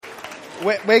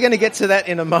We're going to get to that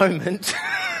in a moment.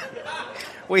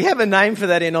 We have a name for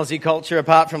that in Aussie culture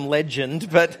apart from legend,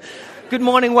 but good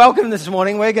morning, welcome this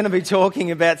morning. We're going to be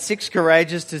talking about 6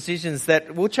 courageous decisions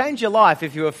that will change your life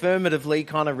if you affirmatively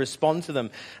kind of respond to them.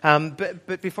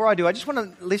 But before I do, I just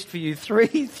want to list for you three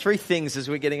things as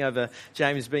we're getting over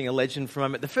James being a legend for a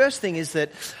moment. The first thing is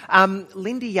that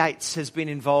Lindy Yates has been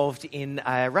involved in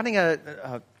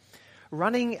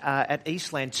running at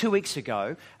Eastland 2 weeks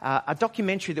ago, a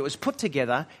documentary that was put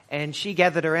together, and she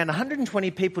gathered around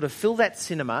 120 people to fill that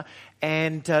cinema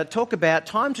and talk about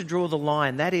time to draw the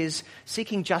line, that is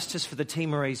seeking justice for the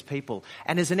Timorese people.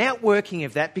 And as an outworking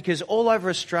of that, because all over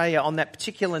Australia on that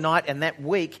particular night and that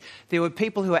week, there were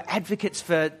people who are advocates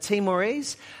for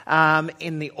Timorese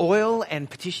in the oil and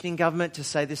petitioning government to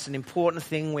say this is an important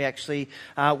thing. We actually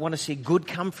want to see good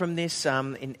come from this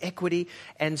in equity.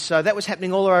 And so that was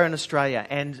happening all around Australia.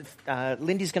 And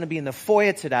Lindy's going to be in the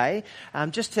foyer today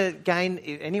just to gain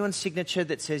anyone's signature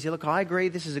that says, yeah, look, I agree,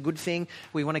 this is a good thing.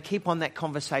 We want to keep on that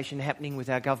conversation happening with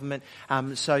our government.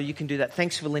 So you can do that.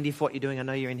 Thanks for Lindy for what you're doing. I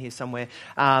know you're in here somewhere.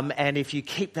 And if you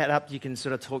keep that up, you can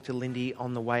sort of talk to Lindy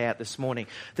on the way out this morning.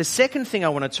 The second thing I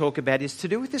want to talk about is to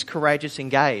do with this courageous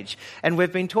engage. And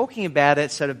we've been talking about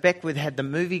it. Sort of Beckwith had the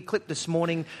movie clip this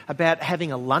morning about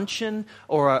having a luncheon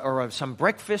or some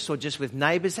breakfast or just with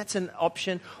neighbours. That's an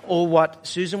option. Or what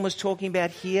Susan was talking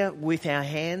about here with our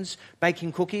hands,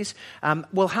 baking cookies.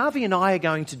 Well, Harvey and I are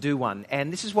going to do one.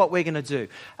 And this is what we're going to do.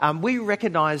 We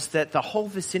recognise that the whole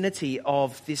vicinity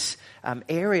of this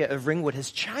area of Ringwood has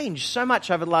changed so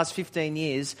much over the last 15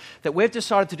 years that we've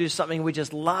decided to do something we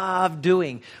just love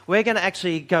doing. We're going to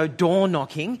actually go door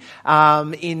knocking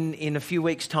in a few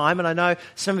weeks' time. And I know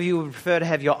some of you would prefer to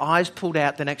have your eyes pulled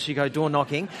out than actually go door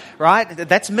knocking, right?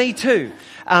 That's me too.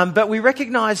 But we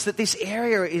recognise that this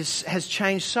area has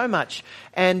changed so much.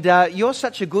 And you're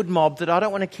such a good mob that I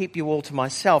don't want to keep you all to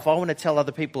myself. I want to tell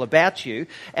other people about you.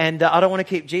 And I don't want to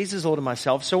keep Jesus all to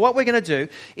myself. So what we're going to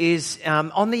do is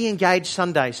on the Engage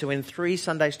Sunday, so in 3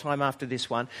 Sundays' time after this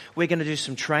one, we're going to do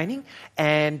some training.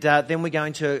 And then we're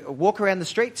going to walk around the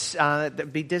streets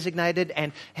that be designated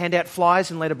and hand out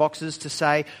flyers and letterboxes to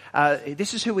say,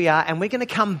 this is who we are. And we're going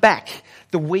to come back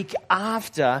the week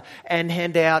after and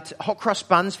hand out hot cross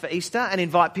buns for Easter and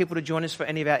invite people to join us for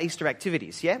any of our Easter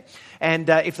activities, yeah? And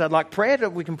if they'd like prayer,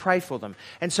 we can pray for them.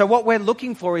 And so what we're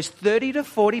looking for is 30 to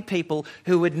 40 people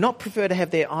who would not prefer to have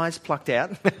their eyes plucked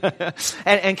out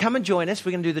and come and join us.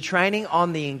 We're going to do the training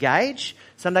on the Engage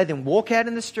Sunday, then walk out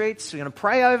in the streets. We're going to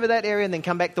pray over that area and then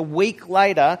come back the week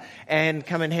later and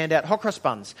come and hand out hot cross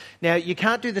buns. Now, you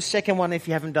can't do the second one if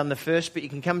you haven't done the first, but you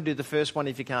can come and do the first one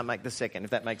if you can't make the second, if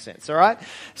that makes sense, all right?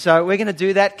 So we're going to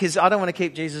do that because I don't want to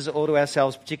keep Jesus all to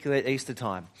ourselves, particularly at Easter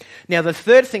time. Now, the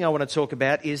third thing I want to talk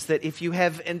about is that if you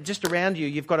have, and just around you,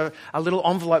 you've got a little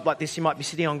envelope like this you might be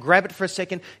sitting on, grab it for a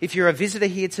second. If you're a visitor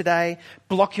here today,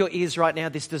 block your ears right now.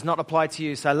 This does not apply to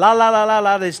you. So la, la, la, la,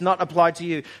 la, this not apply to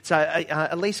you. So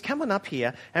at least come on up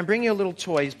here and bring your little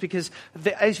toys because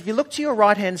if you look to your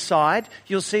right-hand side,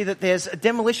 you'll see that there's a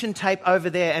demolition tape over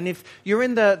there. And if you're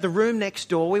in the room next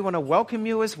door, we want to welcome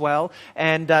you as well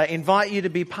and invite you to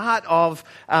be part of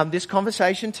this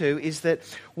conversation too, is that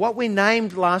what we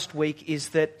named last week is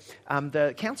that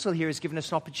the council here has given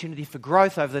us an opportunity for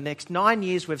growth over the next 9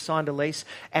 years. We've signed a lease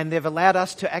and they've allowed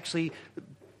us to actually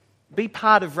be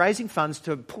part of raising funds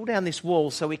to pull down this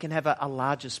wall so we can have a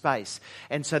larger space.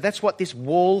 And so that's what this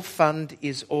wall fund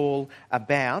is all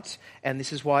about. And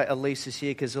this is why Elise is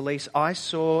here, because Elise, I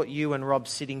saw you and Rob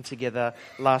sitting together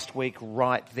last week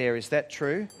right there. Is that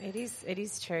true? It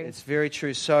is true. It's very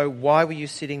true. So why were you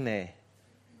sitting there?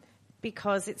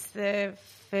 Because it's the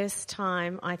first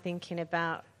time, I think, in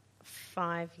about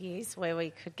 5 years where we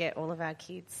could get all of our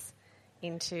kids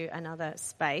into another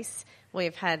space.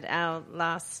 We've had our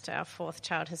 4th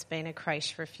child has been a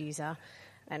creche refuser,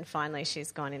 and finally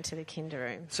she's gone into the kinder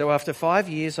room. So after 5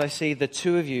 years, I see the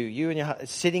two of you and your husband,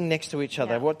 sitting next to each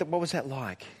other. Yeah. What was that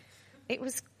like? It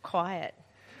was quiet.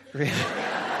 Really?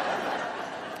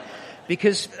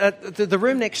 Because the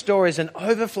room next door is an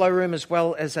overflow room as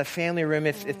well as a family room.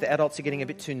 If the adults are getting a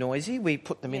bit too noisy, we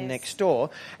put them in next door.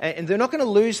 And they're not going to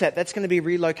lose that. That's going to be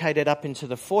relocated up into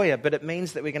the foyer, but it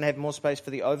means that we're going to have more space for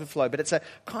the overflow. But it's a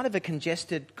kind of a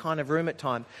congested kind of room at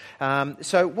times.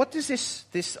 So what does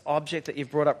this object that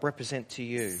you've brought up represent to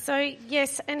you? So,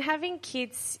 yes, and having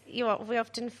kids, we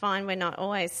often find we're not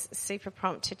always super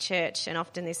prompt to church, and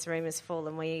often this room is full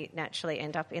and we naturally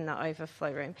end up in the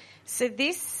overflow room. So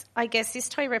this, I guess this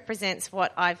toy represents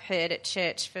what I've heard at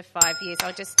church for 5 years.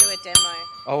 I'll just do a demo.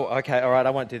 Oh, okay. All right. I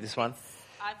won't do this one.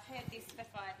 I've heard this for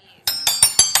 5 years.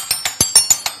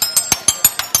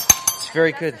 It's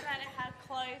very good. Doesn't matter how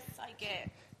close I get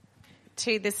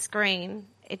to the screen,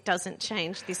 it doesn't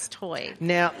change this toy.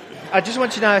 Now, I just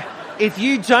want you to know, if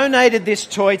you donated this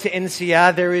toy to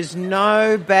NCR, there is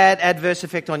no bad adverse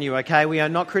effect on you, okay? We are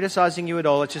not criticising you at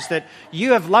all. It's just that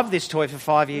you have loved this toy for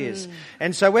 5 years.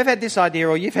 And so we've had this idea,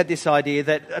 or you've had this idea,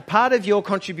 that a part of your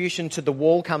contribution to the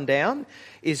wall come down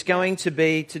is going to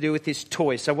be to do with this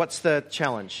toy. So what's the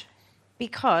challenge?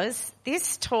 Because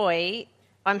this toy,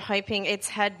 I'm hoping it's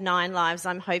had 9 lives.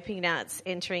 I'm hoping now it's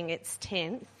entering its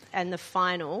 10th and the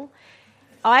final.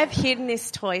 I've hidden this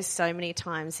toy so many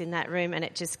times in that room, and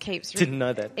it just keeps... Didn't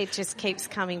know that. It just keeps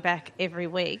coming back every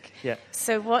week. Yeah.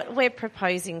 So what we're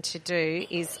proposing to do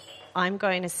is I'm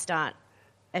going to start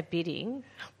a bidding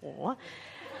war,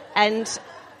 and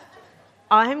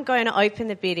I'm going to open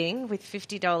the bidding with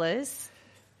 $50,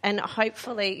 and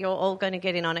hopefully you're all going to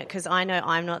get in on it, because I know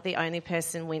I'm not the only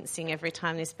person wincing every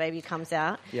time this baby comes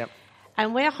out. Yep.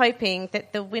 And we're hoping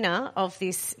that the winner of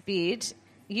this bid,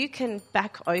 you can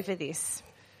back over this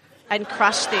and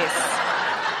crush this.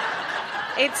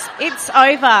 It's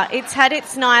over. It's had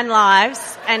its 9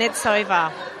 lives and it's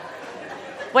over.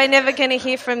 We're never going to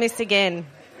hear from this again.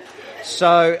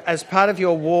 So, as part of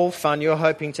your wall fund, you're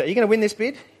hoping to... Are you going to win this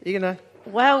bid? Are you going to...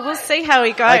 Well, we'll see how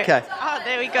we go. Okay. Oh,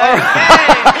 there we go. Yay.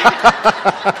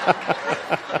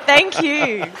 Thank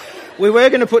you. We were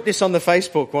going to put this on the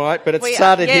Facebook, right? But it's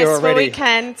started here already. Yes, well, we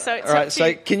can. So it's all right,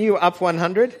 so can you up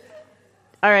 100?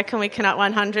 I reckon we can up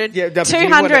 100. Yeah, no,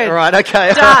 200. All right,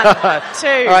 okay. Done. 2.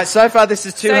 All right, so far this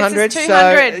is 200. So this is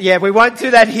 200. So, yeah, we won't do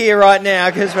that here right now,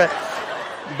 because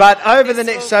but over the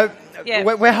next... So yeah.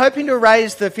 we're hoping to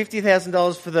raise the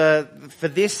 $50,000 for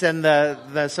this and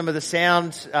the some of the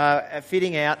sound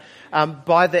fitting out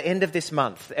by the end of this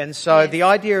month. And so the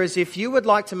idea is, if you would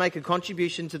like to make a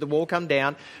contribution to the Wall Come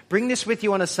Down, bring this with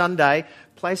you on a Sunday,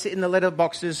 place it in the letter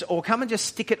boxes, or come and just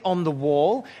stick it on the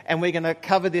wall, and we're going to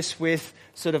cover this with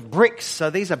sort of bricks.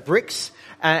 So these are bricks,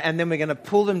 and then we're going to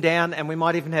pull them down, and we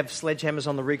might even have sledgehammers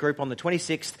on the regroup on the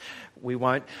 26th. We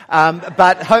won't.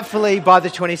 But hopefully by the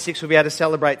 26th we'll be able to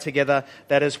celebrate together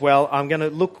that as well. I'm going to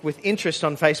look with interest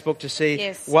on Facebook to see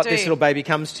this little baby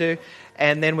comes to.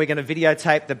 And then we're going to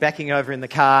videotape the backing over in the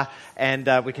car, and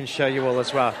we can show you all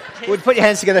as well. We'll put your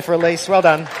hands together for Elise. Well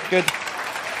done. Good.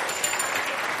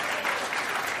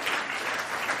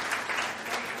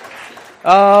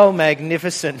 Oh,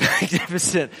 magnificent,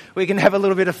 magnificent. We can have a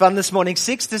little bit of fun this morning.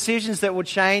 6 decisions that will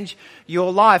change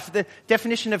your life. The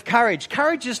definition of courage.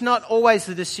 Courage is not always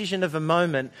the decision of a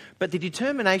moment, but the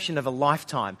determination of a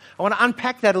lifetime. I want to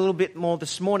unpack that a little bit more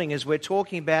this morning as we're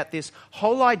talking about this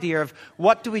whole idea of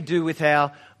what do we do with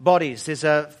our bodies. There's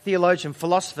a theologian,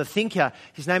 philosopher, thinker.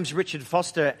 His name's Richard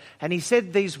Foster, and he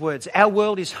said these words: "Our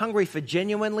world is hungry for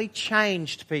genuinely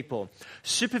changed people.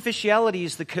 Superficiality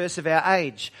is the curse of our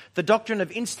age. The doctrine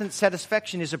of instant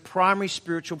satisfaction is a primary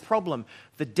spiritual problem.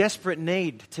 The desperate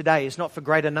need today is not for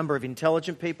greater number of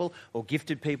intelligent people or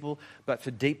gifted people, but for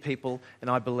deep people, and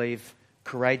I believe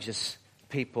courageous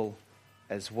people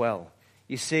as well."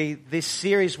 You see, this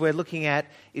series we're looking at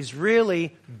is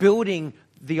really building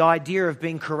the idea of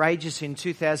being courageous in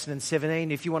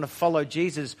 2017. If you want to follow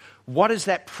Jesus, what does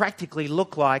that practically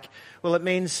look like? Well, it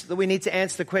means that we need to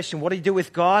answer the question, what do you do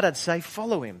with God? I'd say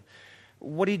follow him.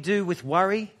 What do you do with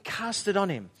worry? Cast it on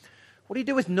him. What do you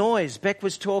do with noise? Beck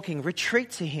was talking.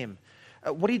 Retreat to him.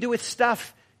 What do you do with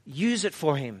stuff? Use it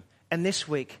for him. And this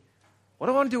week, what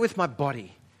do I want to do with my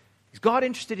body? Is God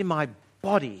interested in my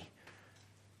body?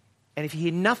 And if you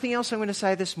hear nothing else I'm going to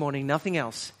say this morning, nothing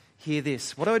else, hear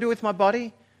this. What do I do with my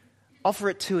body? Offer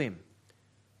it to him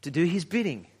to do his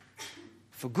bidding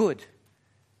for good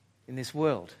in this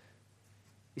world.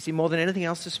 You see, more than anything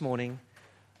else this morning,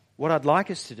 what I'd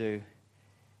like us to do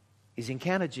is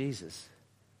encounter Jesus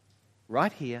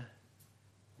right here,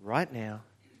 right now,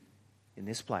 in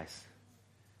this place.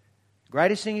 The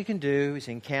greatest thing you can do is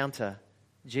encounter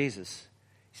Jesus.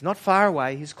 He's not far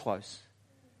away, he's close.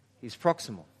 He's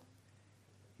proximal.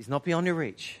 He's not beyond your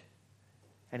reach.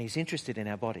 And he's interested in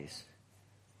our bodies.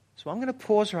 So I'm going to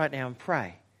pause right now and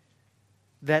pray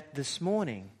that this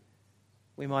morning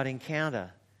we might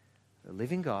encounter the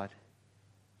living God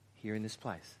here in this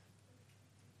place.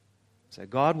 So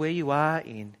God, where you are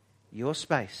in your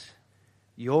space,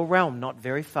 your realm not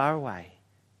very far away,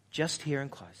 just here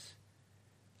and close,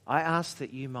 I ask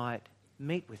that you might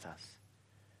meet with us.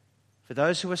 For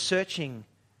those who are searching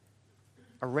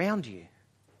around you,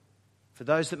 for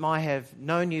those that might have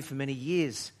known you for many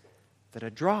years that are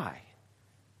dry,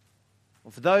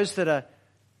 or for those that are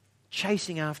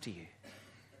chasing after you,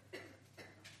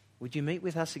 would you meet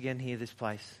with us again here, this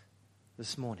place,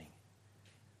 this morning?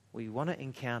 We want to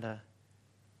encounter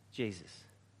Jesus.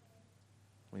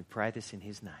 We pray this in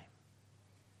his name.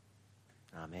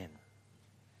 Amen.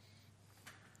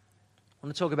 I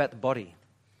want to talk about the body.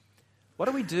 What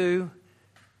do we do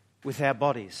with our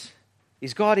bodies?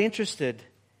 Is God interested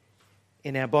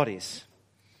in our bodies?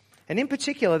 And in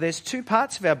particular, there's two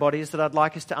parts of our bodies that I'd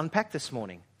like us to unpack this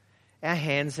morning. Our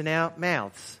hands and our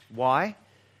mouths. Why?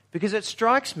 Because it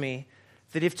strikes me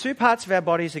that if two parts of our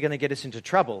bodies are going to get us into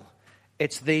trouble,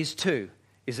 it's these two,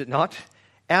 is it not?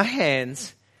 Our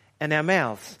hands and our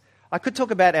mouths. I could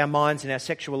talk about our minds and our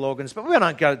sexual organs, but we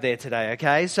won't go there today,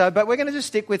 okay? But we're going to just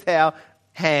stick with our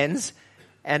hands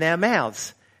and our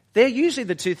mouths. They're usually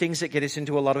the two things that get us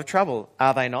into a lot of trouble,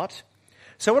 are they not?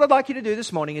 So what I'd like you to do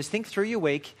this morning is think through your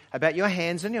week about your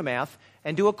hands and your mouth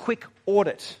and do a quick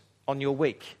audit on your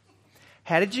week.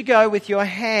 How did you go with your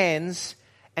hands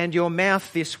and your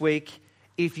mouth this week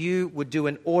if you would do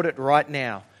an audit right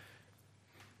now?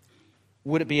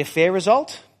 Would it be a fair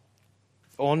result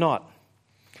or not?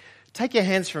 Take your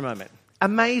hands for a moment.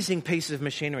 Amazing pieces of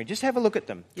machinery. Just have a look at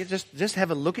them. You just have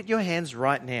a look at your hands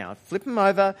right now. Flip them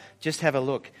over. Just have a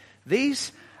look.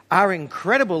 These are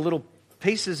incredible little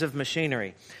pieces of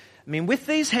machinery. I mean, with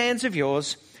these hands of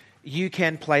yours, you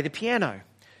can play the piano.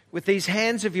 With these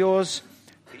hands of yours,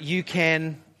 you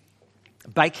can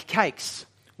bake cakes.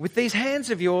 With these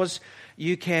hands of yours,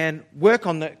 you can work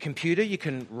on the computer. You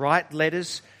can write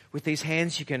letters. With these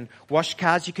hands, you can wash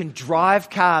cars. You can drive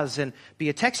cars and be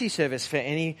a taxi service for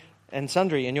any and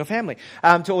sundry in your family,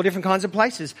 to all different kinds of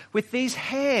places. With these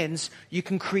hands, you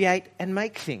can create and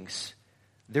make things.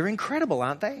 They're incredible,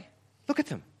 aren't they? Look at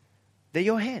them. They're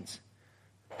your hands.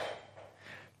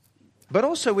 But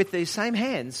also with these same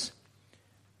hands,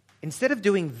 instead of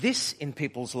doing this in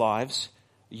people's lives,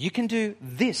 you can do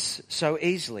this so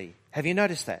easily. Have you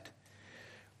noticed that?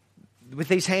 With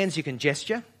these hands, you can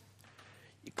gesture.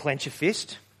 You clench a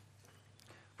fist.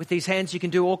 With these hands, you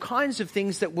can do all kinds of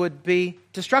things that would be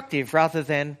destructive rather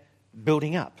than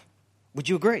building up. Would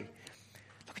you agree?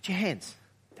 Look at your hands.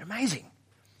 They're amazing.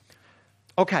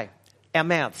 Okay, our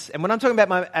mouths. And when I'm talking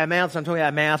about our mouths, I'm talking about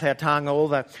our mouth, our tongue, all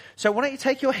the... So why don't you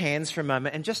take your hands for a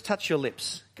moment and just touch your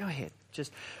lips. Go ahead.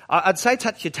 I'd say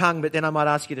touch your tongue, but then I might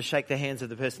ask you to shake the hands of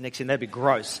the person next to you, and that'd be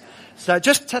gross. So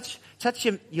just touch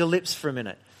your lips for a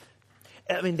minute.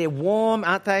 I mean, they're warm,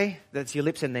 aren't they? That's your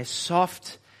lips, and they're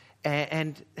soft,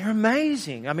 and they're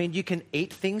amazing. I mean, you can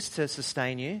eat things to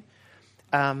sustain you.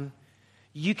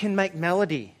 You can make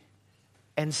melody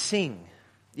and sing,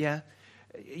 yeah?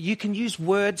 You can use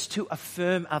words to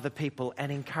affirm other people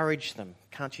and encourage them,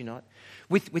 can't you not?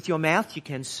 With your mouth, you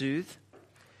can soothe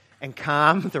and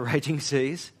calm the raging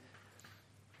seas.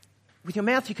 With your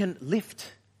mouth, you can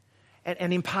lift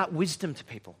and impart wisdom to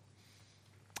people.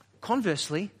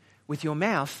 Conversely, with your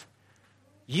mouth,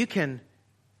 you can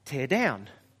tear down.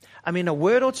 I mean, a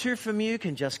word or two from you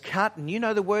can just cut, and you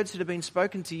know the words that have been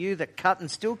spoken to you that cut and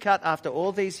still cut after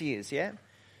all these years, yeah?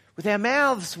 With our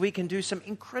mouths, we can do some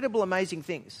incredible, amazing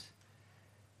things.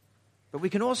 But we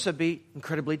can also be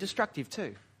incredibly destructive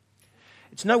too.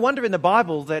 It's no wonder in the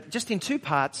Bible that just in two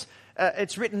parts,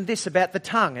 it's written this about the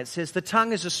tongue. It says, the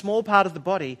tongue is a small part of the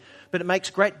body, but it makes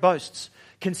great boasts.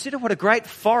 Consider what a great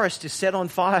forest is set on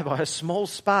fire by a small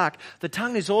spark. The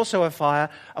tongue is also a fire,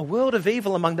 a world of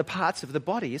evil among the parts of the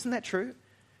body. Isn't that true?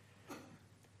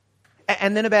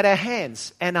 And then about our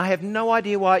hands. And I have no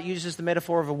idea why it uses the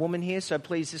metaphor of a woman here, so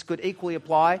please, this could equally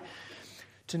apply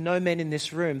to no men in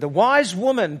this room. The wise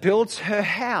woman builds her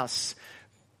house,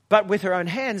 but with her own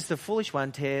hands, the foolish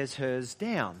one tears hers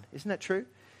down. Isn't that true?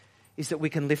 Is that we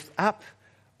can lift up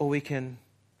or we can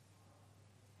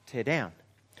tear down.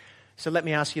 So let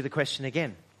me ask you the question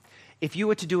again. If you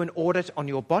were to do an audit on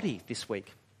your body this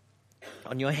week,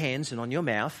 on your hands and on your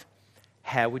mouth,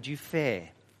 how would you fare?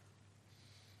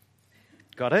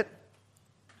 Got it?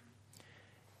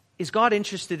 Is God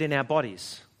interested in our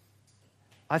bodies?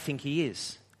 I think he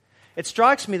is. It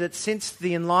strikes me that since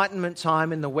the Enlightenment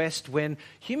time in the West, when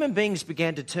human beings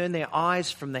began to turn their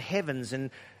eyes from the heavens and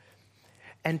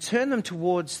turn them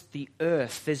towards the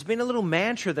earth, there's been a little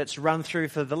mantra that's run through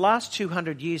for the last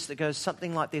 200 years that goes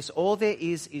something like this: all there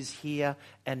is here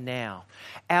and now.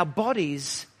 Our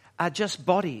bodies are just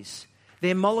bodies.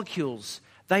 They're molecules.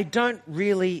 They don't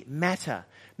really matter.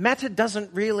 Matter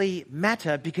doesn't really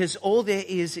matter because all there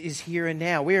is here and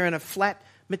now. We're in a flat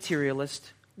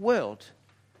materialist world.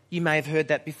 You may have heard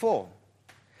that before.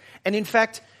 And in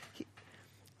fact,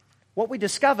 what we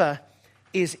discover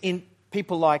is in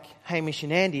people like Hamish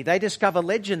and Andy, they discover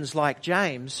legends like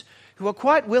James who are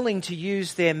quite willing to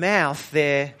use their mouth,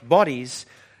 their bodies,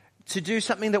 to do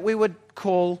something that we would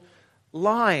call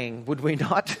lying, would we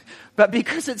not? But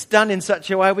because it's done in such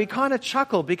a way, we kind of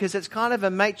chuckle because it's kind of a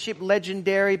mateship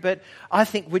legendary, but I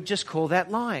think we'd just call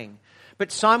that lying.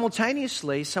 But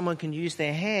simultaneously, someone can use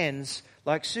their hands,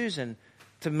 like Susan,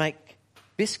 to make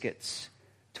biscuits,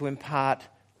 to impart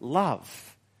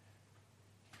love.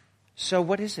 So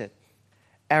what is it?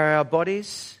 Are our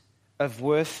bodies of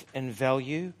worth and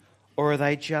value, or are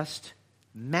they just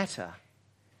matter?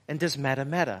 And does matter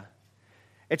matter?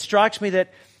 It strikes me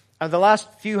that the last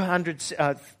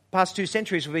past 2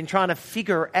 centuries, we've been trying to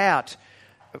figure out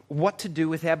what to do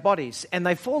with our bodies. And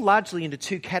they fall largely into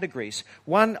 2 categories.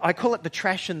 One, I call it the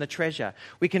trash and the treasure.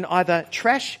 We can either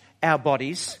trash our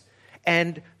bodies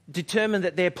and determine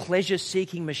that they're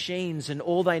pleasure-seeking machines and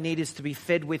all they need is to be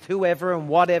fed with whoever and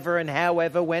whatever and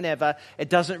however, whenever. It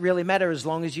doesn't really matter as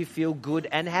long as you feel good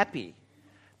and happy.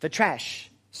 The trash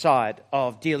side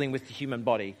of dealing with the human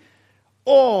body.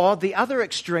 Or the other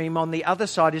extreme on the other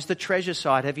side is the treasure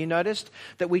side. Have you noticed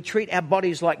that we treat our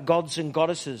bodies like gods and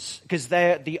goddesses because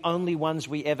they're the only ones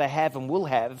we ever have and will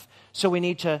have, so we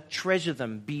need to treasure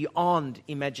them beyond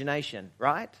imagination,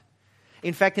 right?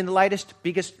 In fact, in the latest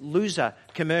Biggest Loser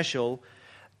commercial,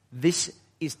 this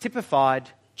is typified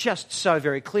just so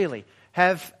very clearly.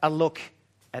 Have a look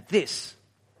at this.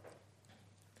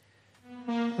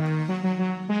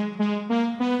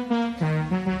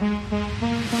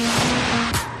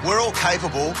 We're all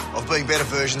capable of being better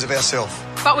versions of ourselves.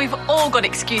 But we've all got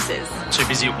excuses. Too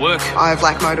busy at work. I have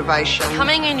lack motivation.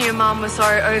 Coming in your mum was so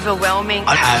overwhelming.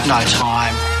 I have no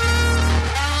time.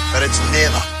 But it's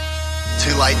never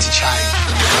too late to change.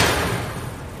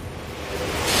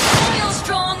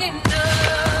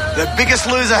 The Biggest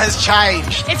Loser has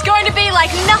changed. It's going to be like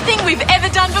nothing we've ever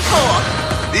done before.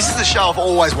 This is the show I've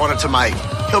always wanted to make.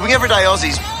 Helping everyday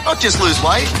Aussies not just lose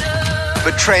weight,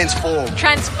 but transform.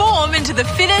 Transform into the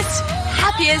fittest,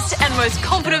 happiest and most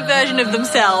confident version of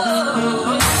themselves.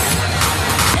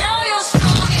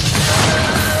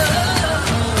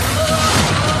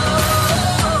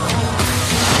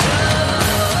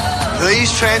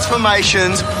 These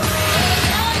transformations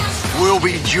will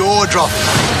be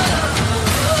jaw-dropping.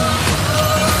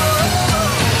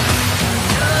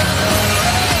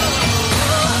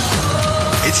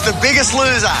 It's the Biggest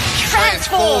Loser.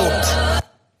 Transformed.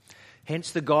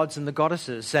 Hence the gods and the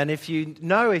goddesses. And if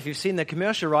you've seen the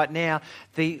commercial right now,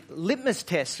 the litmus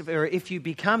test, or if you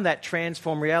become that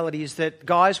transformed reality, is that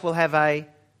guys will have a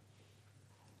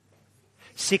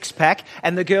 6-pack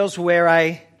and the girls will wear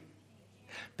a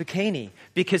bikini.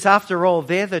 Because after all,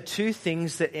 they're the 2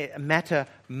 things that matter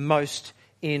most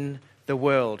in the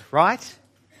world, right?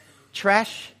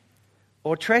 Trash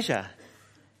or treasure?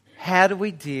 How do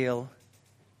we deal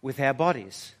with our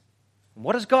bodies?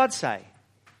 What does God say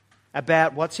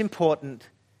about what's important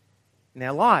in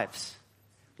our lives?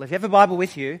 Well, if you have a Bible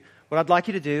with you, what I'd like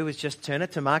you to do is just turn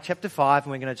it to Mark chapter 5,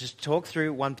 and we're going to just talk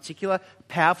through one particular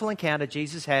powerful encounter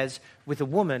Jesus has with a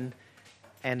woman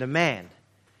and a man.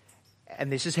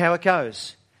 And this is how it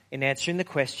goes in answering the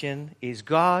question, is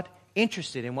God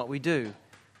interested in what we do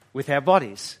with our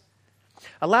bodies?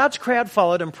 A large crowd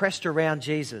followed and pressed around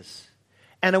Jesus.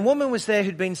 And a woman was there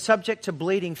who'd been subject to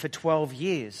bleeding for 12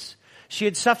 years. She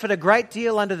had suffered a great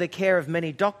deal under the care of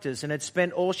many doctors and had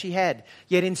spent all she had.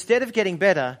 Yet instead of getting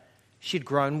better, she'd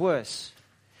grown worse.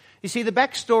 You see, the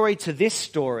backstory to this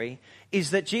story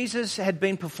is that Jesus had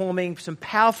been performing some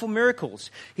powerful miracles.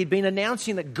 He'd been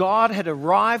announcing that God had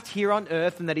arrived here on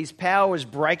earth and that his power was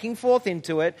breaking forth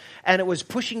into it, and it was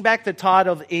pushing back the tide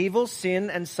of evil, sin,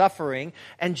 and suffering.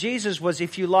 And Jesus was,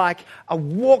 if you like, a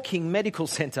walking medical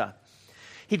center.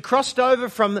 He'd crossed over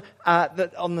from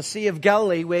on the Sea of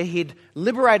Galilee, where he'd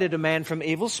liberated a man from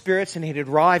evil spirits, and he'd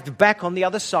arrived back on the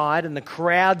other side, and the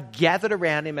crowd gathered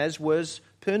around him, as was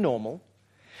per normal.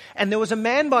 And there was a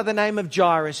man by the name of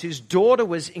Jairus whose daughter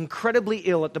was incredibly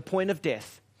ill at the point of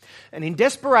death. And in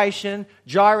desperation,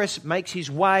 Jairus makes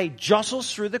his way,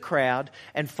 jostles through the crowd,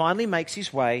 and finally makes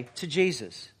his way to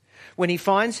Jesus. When he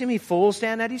finds him, he falls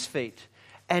down at his feet.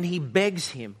 And he begs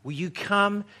him, will you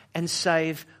come and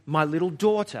save my little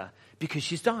daughter because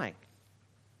she's dying?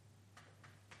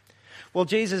 Well,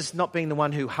 Jesus, not being the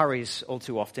one who hurries all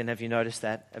too often, have you noticed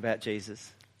that about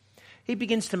Jesus? He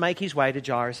begins to make his way to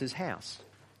Jairus' house.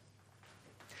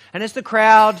 And as the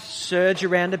crowd surge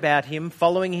around about him,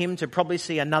 following him to probably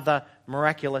see another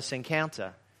miraculous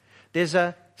encounter, there's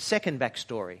a second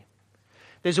backstory.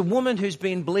 There's a woman who's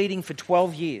been bleeding for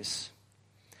 12 years.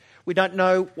 We don't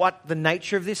know what the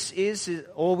nature of this is.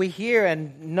 All we hear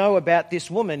and know about this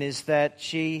woman is that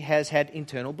she has had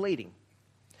internal bleeding.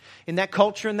 In that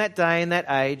culture, in that day, in that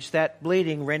age, that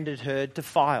bleeding rendered her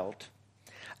defiled.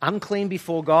 Unclean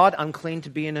before God, unclean to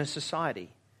be in her society.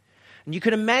 And you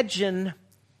can imagine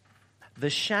the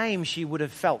shame she would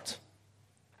have felt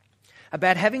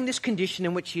about having this condition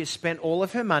in which she has spent all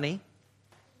of her money,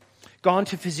 gone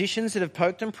to physicians that have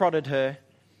poked and prodded her,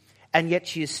 and yet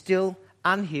she is still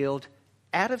unhealed,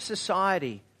 out of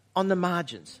society, on the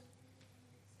margins.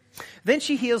 Then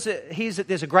she hears that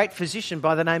there's a great physician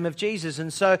by the name of Jesus,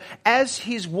 and so as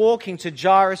he's walking to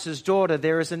Jairus' daughter,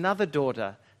 there is another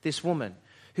daughter, this woman,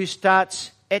 who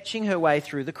starts etching her way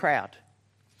through the crowd.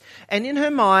 And in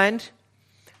her mind,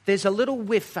 there's a little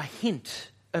whiff, a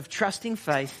hint of trusting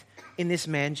faith in this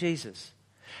man Jesus.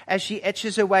 As she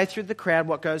etches her way through the crowd,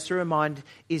 what goes through her mind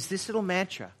is this little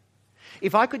mantra: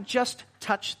 if I could just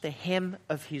touch the hem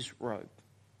of his robe,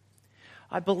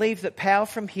 I believe that power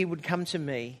from here would come to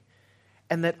me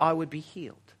and that I would be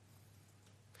healed.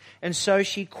 And so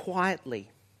she quietly,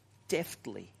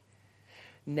 deftly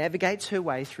navigates her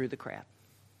way through the crowd,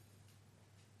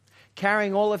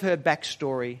 carrying all of her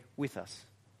backstory with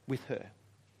her.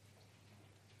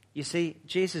 You see,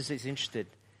 Jesus is interested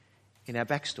in our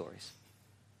backstories.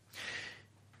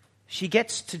 She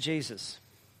gets to Jesus,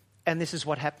 and this is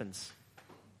what happens.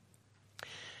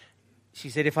 She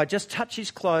said, if I just touch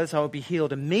his clothes, I will be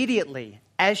healed. Immediately,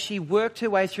 as she worked her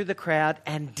way through the crowd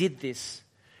and did this,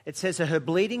 it says that her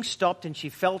bleeding stopped and she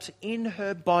felt in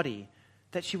her body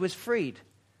that she was freed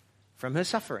from her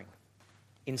suffering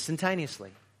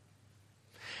instantaneously.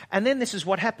 And then this is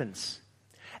what happens.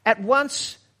 At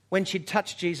once, when she'd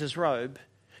touched Jesus' robe,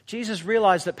 Jesus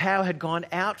realized that power had gone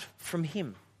out from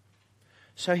him.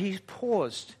 So he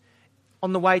paused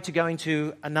on the way to going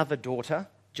to another daughter,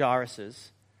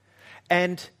 Jairus',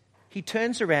 and he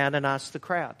turns around and asks the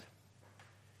crowd,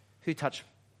 who touched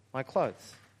my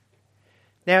clothes?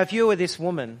 Now, if you were this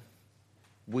woman,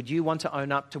 would you want to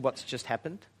own up to what's just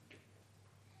happened?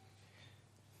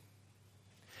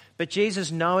 But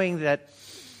Jesus, knowing that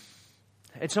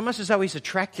it's almost as though he's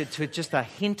attracted to just a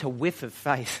hint, a whiff of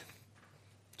faith,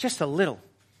 just a little.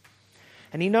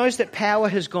 And he knows that power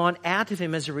has gone out of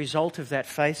him as a result of that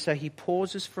faith, so he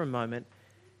pauses for a moment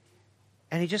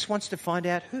and he just wants to find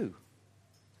out who.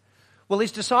 Well,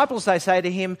 his disciples, they say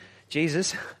to him,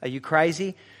 Jesus, are you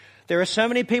crazy? There are so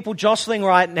many people jostling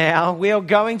right now. We are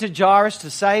going to Jairus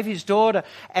to save his daughter,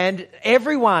 and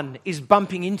everyone is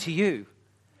bumping into you.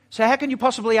 So how can you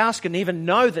possibly ask and even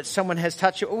know that someone has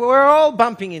touched you? We're all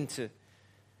bumping into.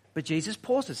 But Jesus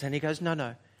pauses and he goes,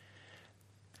 no.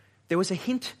 There was a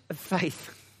hint of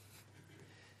faith.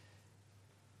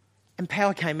 And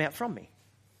power came out from me.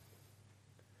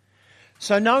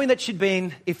 So knowing that she'd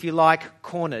been, if you like,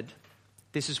 cornered,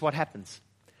 this is what happens.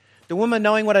 The woman,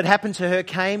 knowing what had happened to her,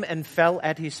 came and fell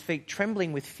at his feet,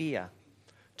 trembling with fear,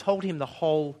 told him the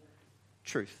whole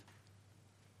truth,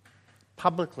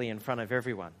 publicly in front of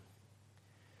everyone.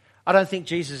 I don't think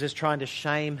Jesus is trying to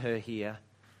shame her here.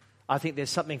 I think there's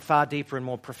something far deeper and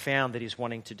more profound that he's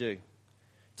wanting to do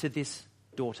to this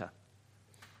daughter.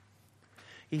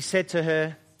 He said to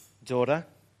her, daughter,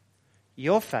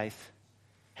 your faith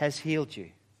has healed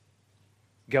you.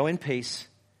 Go in peace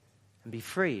and be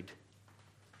freed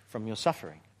from your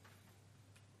suffering.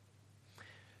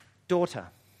 Daughter,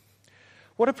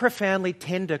 what a profoundly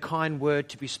tender, kind word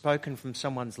to be spoken from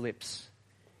someone's lips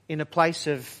in a place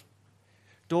of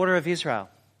daughter of Israel,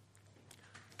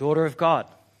 daughter of God.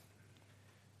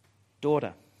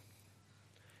 Daughter,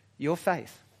 your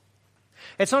faith.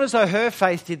 It's not as though her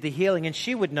faith did the healing and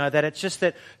she would know that. It's just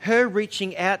that her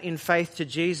reaching out in faith to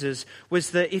Jesus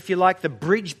was the, if you like, the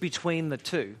bridge between the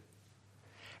two.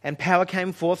 And power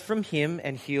came forth from him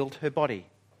and healed her body,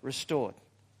 restored.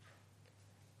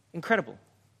 Incredible.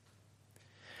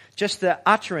 Just the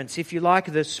utterance, if you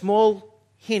like, the small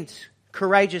hint,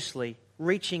 courageously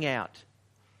reaching out.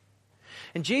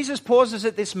 And Jesus pauses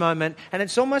at this moment, and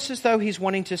it's almost as though he's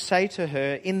wanting to say to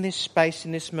her in this space,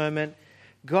 in this moment,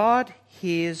 God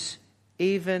hears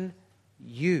even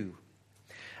you.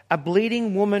 A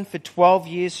bleeding woman for 12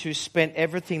 years who spent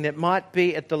everything that might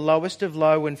be at the lowest of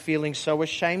low and feeling so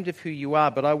ashamed of who you are.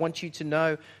 But I want you to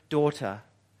know, daughter,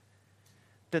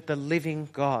 that the living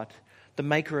God, the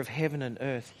maker of heaven and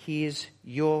earth, hears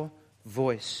your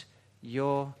voice,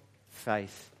 your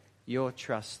faith, your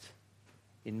trust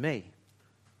in me.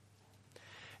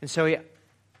 And so he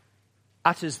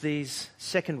utters these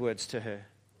second words to her.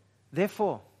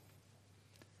 Therefore,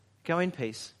 go in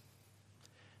peace.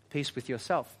 Peace with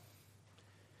yourself.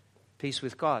 Peace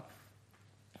with God.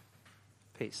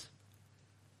 Peace.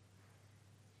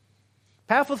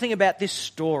 Powerful thing about this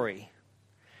story,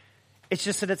 it's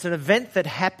just that it's an event that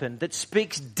happened that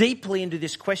speaks deeply into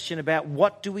this question about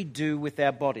what do we do with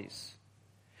our bodies.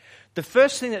 The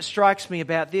first thing that strikes me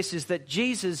about this is that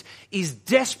Jesus is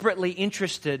desperately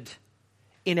interested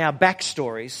in our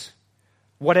backstories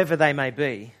whatever they may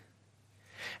be.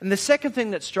 And the second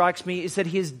thing that strikes me is that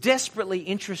he is desperately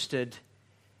interested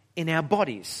in our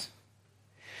bodies.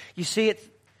 You see,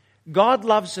 God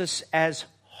loves us as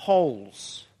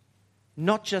wholes,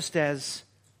 not just as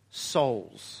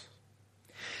souls.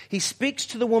 He speaks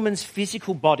to the woman's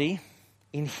physical body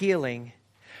in healing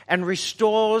and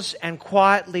restores and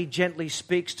quietly, gently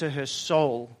speaks to her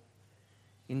soul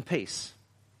in peace.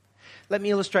 Let me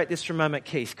illustrate this for a moment.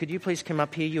 Keith, could you please come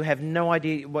up here? You have no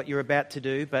idea what you're about to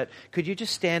do, but could you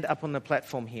just stand up on the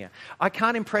platform here? I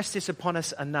can't impress this upon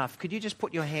us enough. Could you just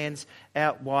put your hands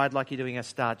out wide like you're doing a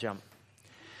star jump?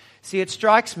 See, it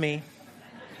strikes me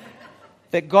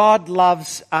that God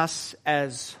loves us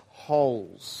as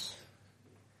wholes,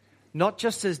 not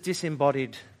just as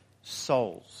disembodied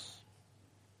souls.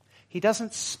 He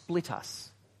doesn't split us.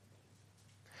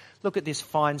 Look at this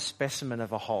fine specimen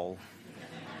of a whole.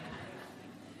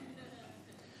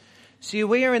 See,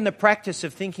 we are in the practice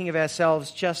of thinking of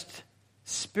ourselves just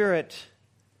spirit,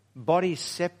 body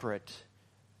separate.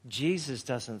 Jesus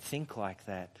doesn't think like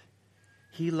that.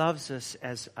 He loves us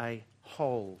as a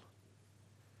whole,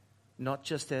 not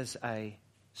just as a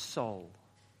soul.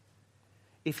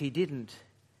 If he didn't,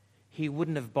 he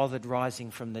wouldn't have bothered rising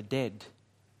from the dead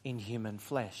in human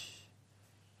flesh.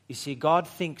 You see, God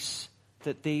thinks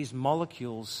that these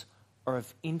molecules are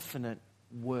of infinite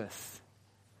worth,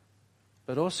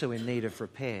 but also in need of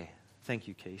repair. Thank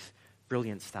you, Keith.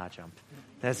 Brilliant star jump.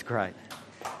 That's great.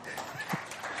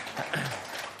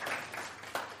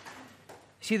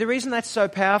 See, the reason that's so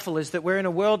powerful is that we're in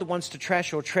a world that wants to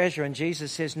trash or treasure, and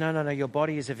Jesus says, no, your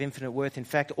body is of infinite worth. In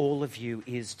fact, all of you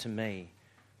is to me.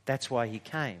 That's why he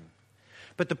came.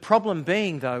 But the problem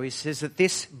being, though, is that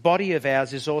this body of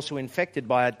ours is also infected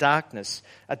by a darkness,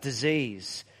 a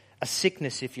disease, a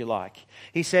sickness, if you like.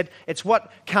 He said it's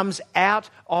what comes out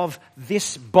of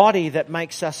this body that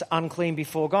makes us unclean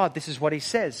before God. This is what he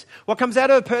says. What comes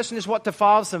out of a person is what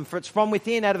defiles them, for it's from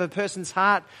within, out of a person's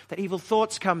heart, that evil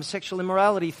thoughts come: sexual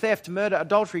immorality, theft, murder,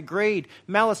 adultery, greed,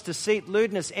 malice, deceit,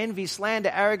 lewdness, envy,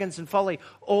 slander, arrogance, and folly.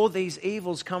 All these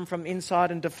evils come from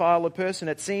inside and defile a person.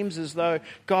 It seems as though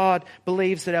God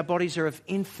believes that our bodies are of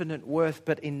infinite worth,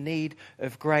 but in need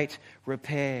of great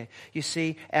repair. You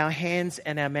see, our hands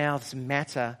and our mouths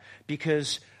matter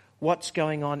because what's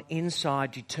going on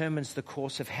inside determines the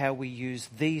course of how we use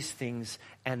these things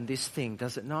and this thing,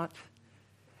 does it not?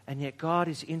 And yet God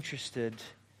is interested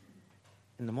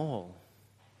in them all.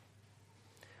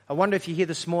 I wonder if you're here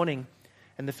this morning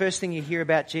and the first thing you hear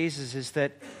about Jesus is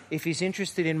that if he's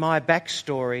interested in my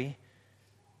backstory,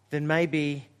 then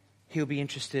maybe he'll be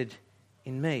interested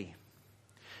in me.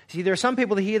 See, there are some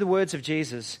people that hear the words of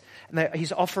Jesus and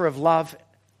his offer of love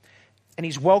and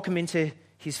his welcome into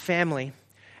his family.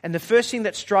 And the first thing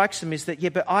that strikes them is that,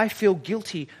 but I feel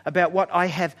guilty about what I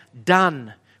have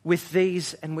done with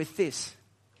these and with this.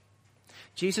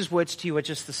 Jesus' words to you are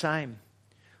just the same.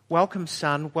 Welcome,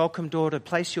 son. Welcome, daughter.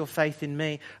 Place your faith in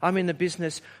me. I'm in the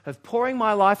business of pouring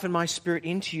my life and my spirit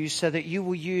into you so that you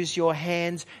will use your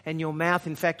hands and your mouth,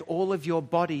 in fact, all of your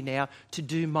body now, to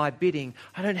do my bidding.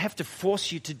 I don't have to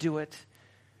force you to do it.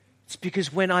 It's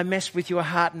because when I mess with your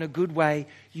heart in a good way,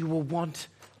 you will want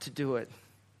to do it.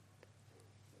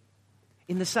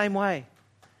 In the same way,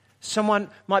 someone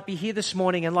might be here this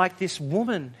morning and like this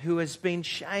woman who has been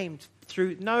shamed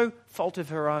through no fault of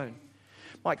her own,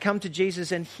 might come to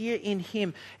Jesus and hear in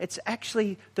him, it's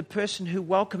actually the person who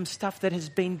welcomes stuff that has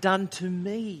been done to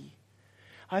me.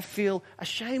 I feel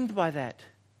ashamed by that.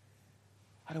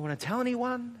 I don't want to tell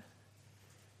anyone.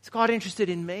 Is God interested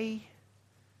in me?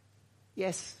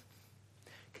 Yes,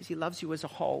 because he loves you as a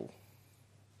whole.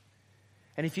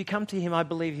 And if you come to him, I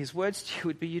believe his words to you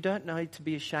would be, you don't need to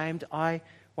be ashamed. I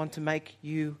want to make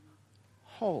you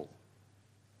whole.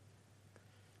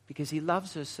 Because he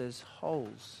loves us as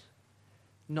wholes,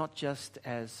 not just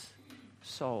as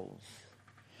souls.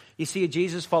 You see, a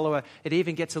Jesus follower, it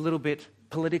even gets a little bit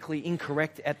politically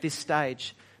incorrect at this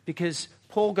stage, because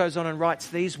Paul goes on and writes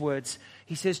these words.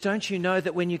 He says, don't you know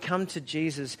that when you come to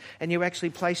Jesus and you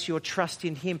actually place your trust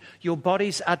in him, your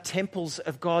bodies are temples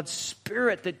of God's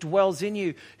Spirit that dwells in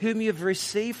you, whom you've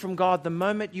received from God the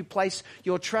moment you place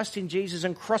your trust in Jesus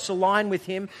and cross a line with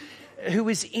him, who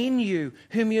is in you,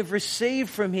 whom you have received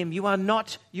from him. You are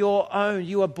not your own.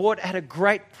 You are bought at a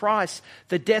great price,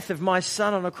 the death of my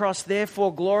Son on a cross.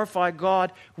 Therefore glorify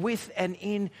God with and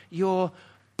in your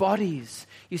bodies.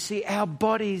 You see, our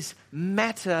bodies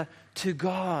matter to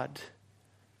God.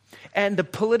 And the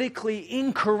politically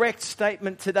incorrect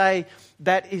statement today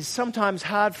that is sometimes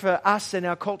hard for us and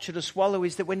our culture to swallow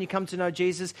is that when you come to know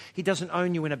Jesus, he doesn't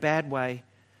own you in a bad way.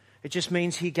 It just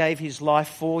means he gave his life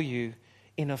for you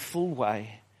in a full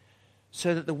way.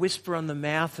 so that the whisper on the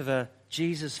mouth of a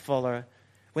Jesus follower,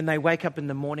 when they wake up in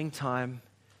the morning time,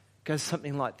 goes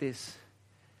something like this: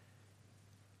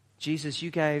 Jesus,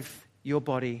 you gave your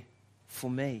body for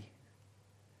me.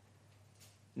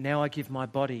 Now I give my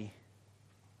body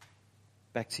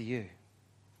back to you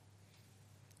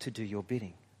to do your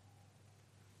bidding.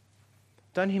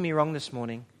 Don't hear me wrong this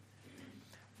morning.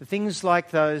 The things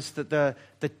like those, that the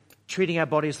treating our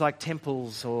bodies like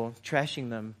temples or trashing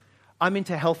them, I'm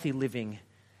into healthy living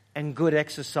and good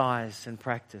exercise and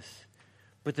practice.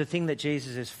 But the thing that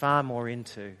Jesus is far more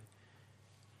into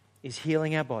is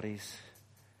healing our bodies,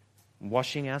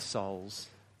 washing our souls,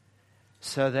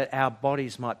 so that our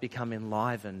bodies might become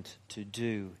enlivened to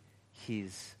do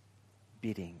his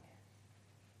bidding.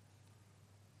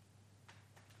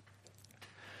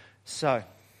 So,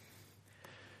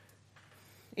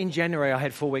 in January I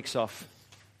had 4 weeks off.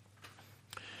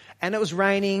 And it was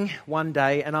raining one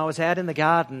day, and I was out in the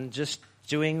garden just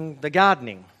doing the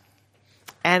gardening.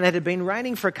 And it had been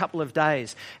raining for a couple of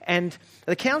days. And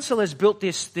the council has built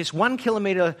this 1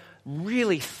 kilometre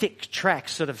really thick track,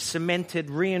 sort of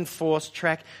cemented, reinforced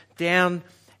track down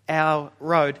our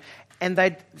road. And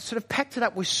they'd sort of packed it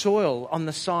up with soil on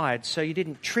the side so you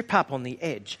didn't trip up on the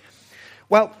edge.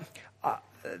 Well,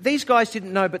 these guys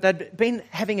didn't know, but they'd been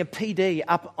having a PD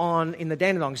up in the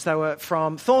Dandenongs. They were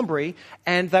from Thornbury,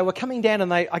 and they were coming down,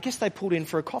 and I guess they pulled in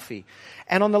for a coffee.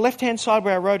 And on the left-hand side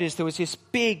where our road is, there was this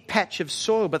big patch of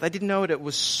soil, but they didn't know it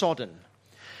was sodden.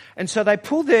 And so they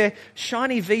pulled their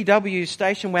shiny VW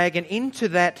station wagon into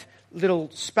that little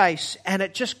space, and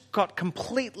it just got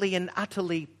completely and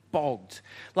utterly bogged.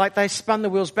 Like they spun the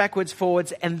wheels backwards,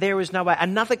 forwards, and there was no way.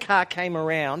 Another car came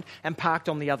around and parked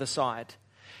on the other side.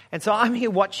 And so I'm here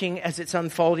watching as it's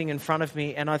unfolding in front of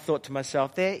me, and I thought to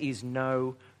myself, there is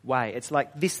no way. It's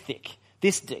like this thick,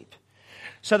 this deep.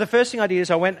 So the first thing I did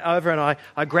is I went over and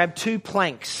I grabbed 2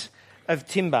 planks of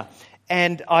timber,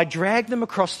 and I dragged them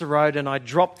across the road and I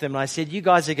dropped them, and I said, you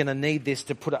guys are going to need this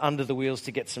to put it under the wheels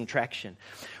to get some traction.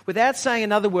 Without saying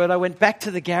another word, I went back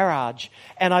to the garage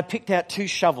and I picked out 2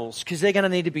 shovels because they're going to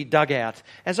need to be dug out.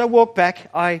 As I walked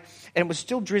back, and it was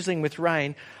still drizzling with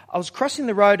rain, I was crossing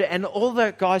the road, and all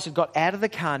the guys had got out of the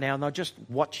car now, and they're just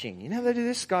watching. You know how they do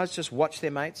this? Guys just watch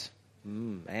their mates.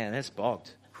 Man, that's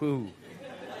bogged. Whew.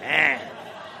 Man,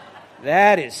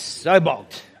 that is so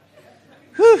bogged.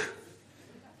 Whew.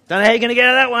 Don't know how you're going to get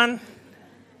out of that one.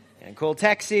 And called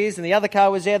taxis, and the other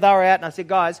car was there. They were out, and I said,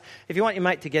 guys, if you want your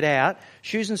mate to get out,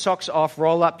 shoes and socks off,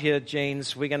 roll up your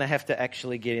jeans. We're going to have to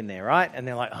actually get in there, right? And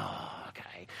they're like, oh,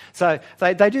 okay. So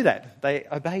they do that. They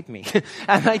obeyed me,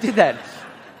 and they did that.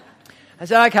 I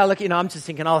said, okay, look, I'm just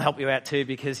thinking I'll help you out too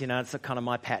because, it's kind of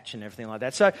my patch and everything like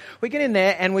that. So we get in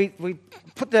there and we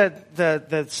put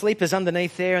the sleepers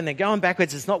underneath there, and they're going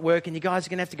backwards. It's not working. You guys are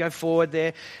going to have to go forward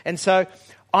there. And so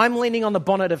I'm leaning on the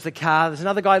bonnet of the car. There's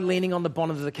another guy leaning on the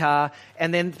bonnet of the car.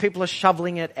 And then people are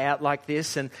shoveling it out like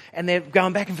this. And they're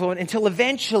going back and forth until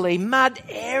eventually, mud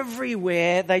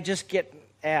everywhere, they just get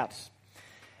out.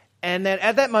 And then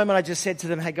at that moment, I just said to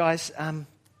them, hey guys,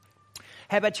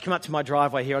 how about you come up to my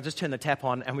driveway here? I'll just turn the tap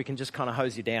on and we can just kind of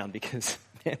hose you down because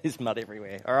there's mud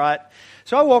everywhere, all right?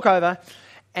 So I walk over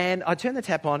and I turn the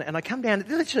tap on and I come down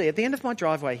literally at the end of my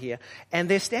driveway here, and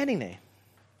they're standing there.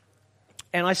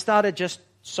 And I started just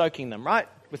soaking them, right,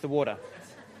 with the water.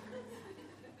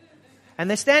 And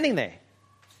they're standing there.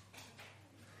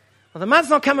 Well, the mud's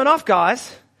not coming off,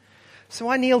 guys. So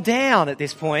I kneel down at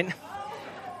this point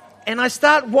and I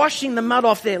start washing the mud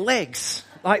off their legs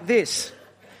like this.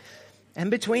 And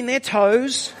between their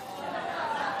toes.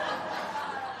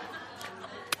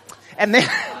 And then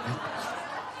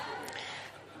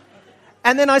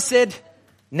I said,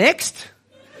 next.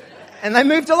 And they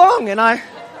moved along, and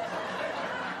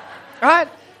right?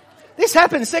 This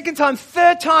happened second time,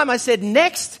 third time I said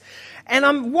next, and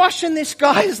I'm washing this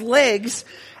guy's legs,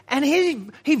 and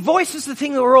he voices the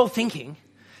thing that we're all thinking.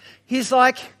 He's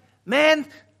like, man,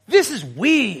 this is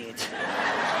weird.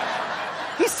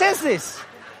 He says this.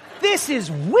 This is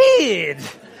weird.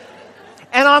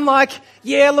 And I'm like,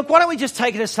 yeah, look, why don't we just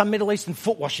take it as some Middle Eastern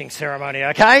foot washing ceremony,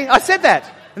 okay? I said that.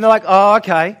 And they're like, oh,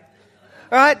 okay.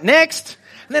 All right, next.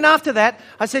 And then after that,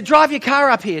 I said, drive your car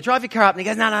up here. Drive your car up. And he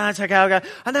goes, no, it's okay. I'll go.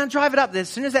 And then drive it up there. As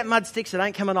soon as that mud sticks, it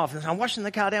ain't coming off. And I'm washing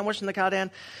the car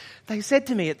down. They said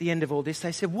to me at the end of all this,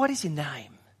 they said, what is your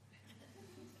name?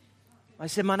 I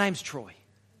said, my name's Troy.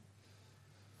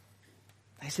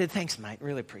 They said, thanks, mate.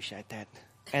 Really appreciate that.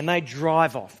 And they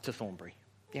drive off to Thornbury.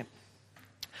 Yeah.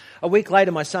 A week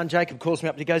later, my son Jacob calls me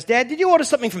up and he goes, Dad, did you order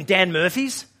something from Dan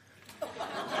Murphy's?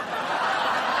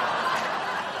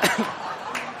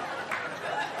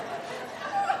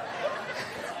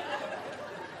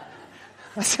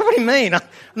 I said, what do you mean? I'm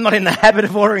not in the habit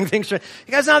of ordering things.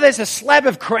 He goes, no, there's a slab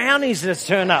of Crownies that's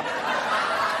turned up.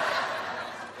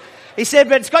 He said,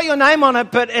 but it's got your name on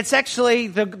it, but it's actually,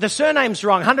 the surname's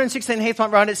wrong. 116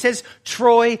 Heathmont Road, it says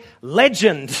Troy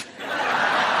Legend.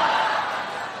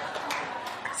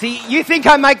 See, you think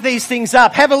I make these things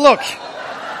up. Have a look.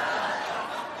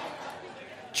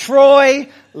 Troy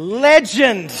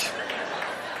Legend.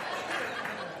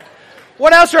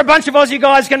 What else are a bunch of Aussie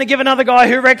guys going to give another guy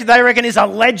who they reckon is a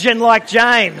legend like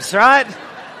James, right?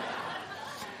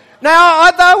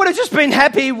 Now, I would have just been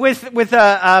happy with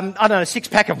I don't know, a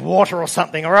 6-pack of water or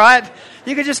something, all right?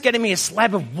 You could just get me a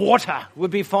slab of water, would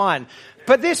be fine.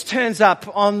 But this turns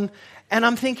up on, and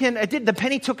I'm thinking, the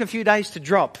penny took a few days to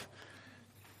drop.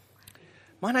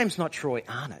 My name's not Troy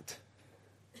Arnott.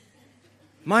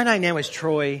 My name now is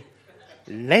Troy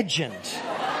Legend.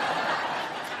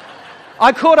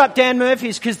 I called up Dan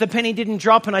Murphy's because the penny didn't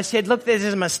drop, and I said, look, there's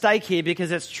a mistake here because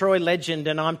it's Troy Legend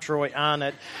and I'm Troy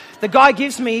Arnott. The guy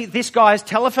gives me this guy's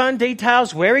telephone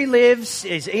details, where he lives,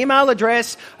 his email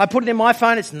address. I put it in my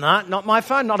phone. It's not my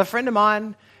phone, not a friend of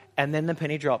mine. And then the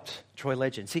penny dropped. Troy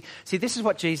Legend. See, this is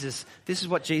what Jesus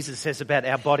says about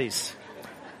our bodies.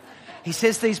 He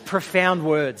says these profound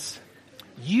words.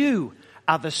 You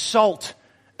are the salt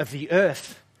of the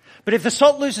earth. But if the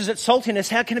salt loses its saltiness,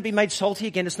 how can it be made salty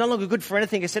again? It's no longer good for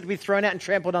anything except to be thrown out and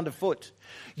trampled underfoot.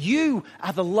 You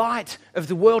are the light of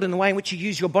the world in the way in which you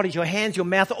use your bodies, your hands, your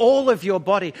mouth, all of your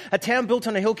body. A town built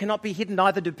on a hill cannot be hidden.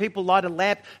 Neither do people light a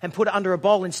lamp and put it under a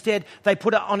bowl. Instead, they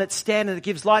put it on its stand and it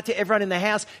gives light to everyone in the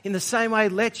house. In the same way,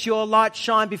 let your light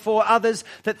shine before others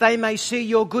that they may see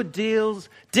your good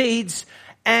deeds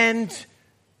and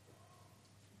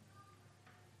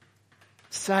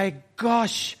say,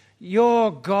 gosh,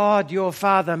 your God, your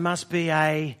Father must be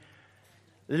a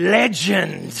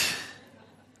legend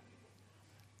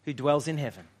who dwells in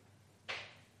heaven.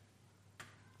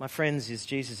 My friends, is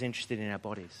Jesus interested in our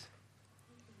bodies?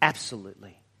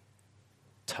 Absolutely.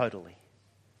 Totally.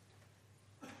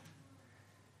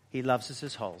 He loves us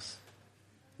as wholes,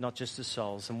 not just as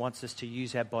souls, and wants us to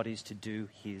use our bodies to do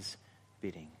his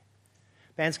bidding.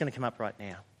 Band's going to come up right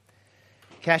now.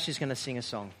 Cash is going to sing a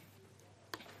song.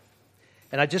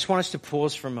 And I just want us to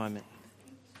pause for a moment.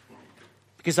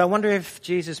 Because I wonder if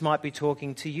Jesus might be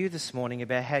talking to you this morning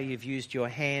about how you've used your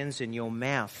hands and your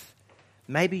mouth,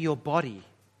 maybe your body.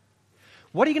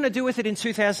 What are you going to do with it in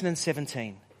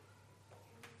 2017?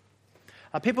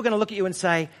 Are people going to look at you and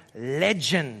say,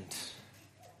 legend,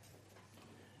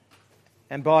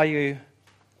 and buy you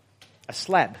a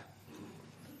slab?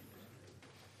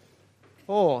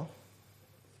 Or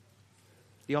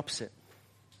the opposite?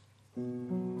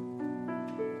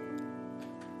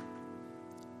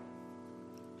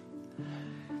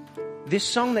 This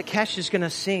song that Cash is going to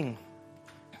sing,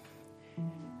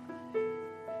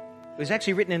 it was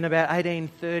actually written in about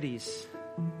 1830s.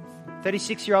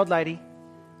 36-year-old lady.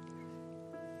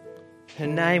 Her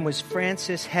name was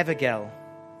Frances Havergal.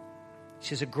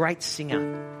 She was a great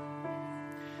singer.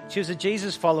 She was a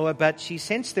Jesus follower, but she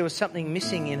sensed there was something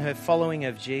missing in her following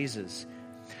of Jesus.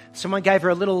 Someone gave her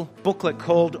a little booklet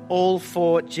called All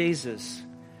for Jesus,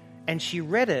 and she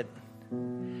read it.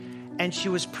 And she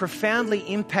was profoundly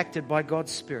impacted by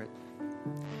God's Spirit.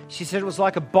 She said it was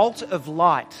like a bolt of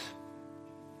light.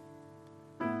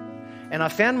 And I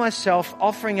found myself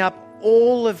offering up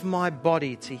all of my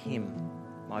body to him.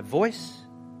 My voice.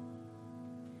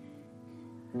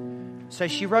 So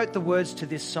she wrote the words to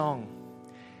this song.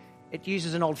 It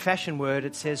uses an old-fashioned word.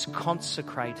 It says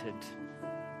consecrated.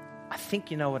 I think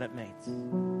you know what it means.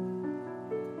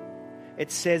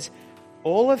 It says,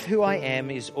 all of who I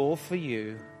am is all for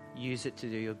you. Use it to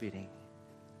do your bidding.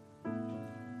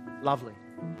 Lovely.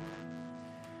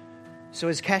 So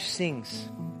as Cash sings,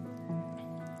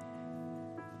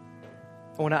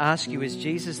 I want to ask you, is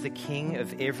Jesus the king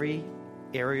of every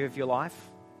area of your life?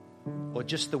 Or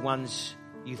just the ones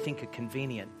you think are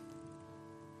convenient?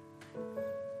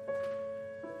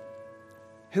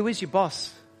 Who is your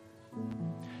boss?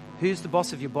 Who's the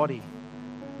boss of your body?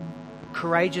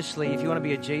 Courageously, if you want to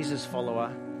be a Jesus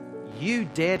follower, you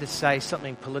dare to say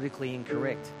something politically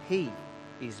incorrect. He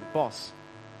is boss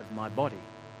of my body.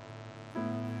 And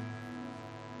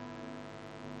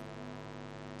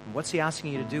what's he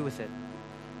asking you to do with it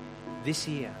this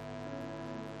year?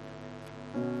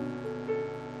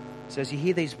 So as you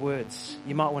hear these words,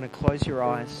 you might want to close your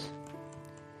eyes.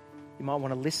 You might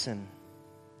want to listen.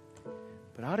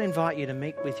 But I'd invite you to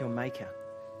meet with your Maker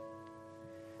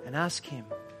and ask him,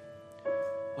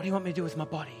 what do you want me to do with my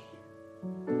body?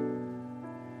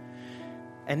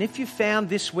 And if you found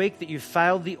this week that you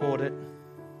failed the audit,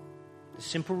 the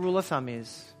simple rule of thumb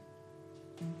is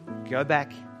go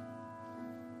back,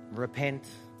 repent,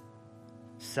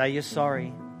 say you're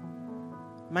sorry,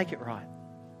 make it right.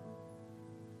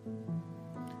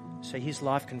 So His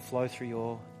life can flow through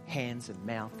your hands and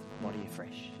mouth, body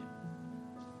afresh.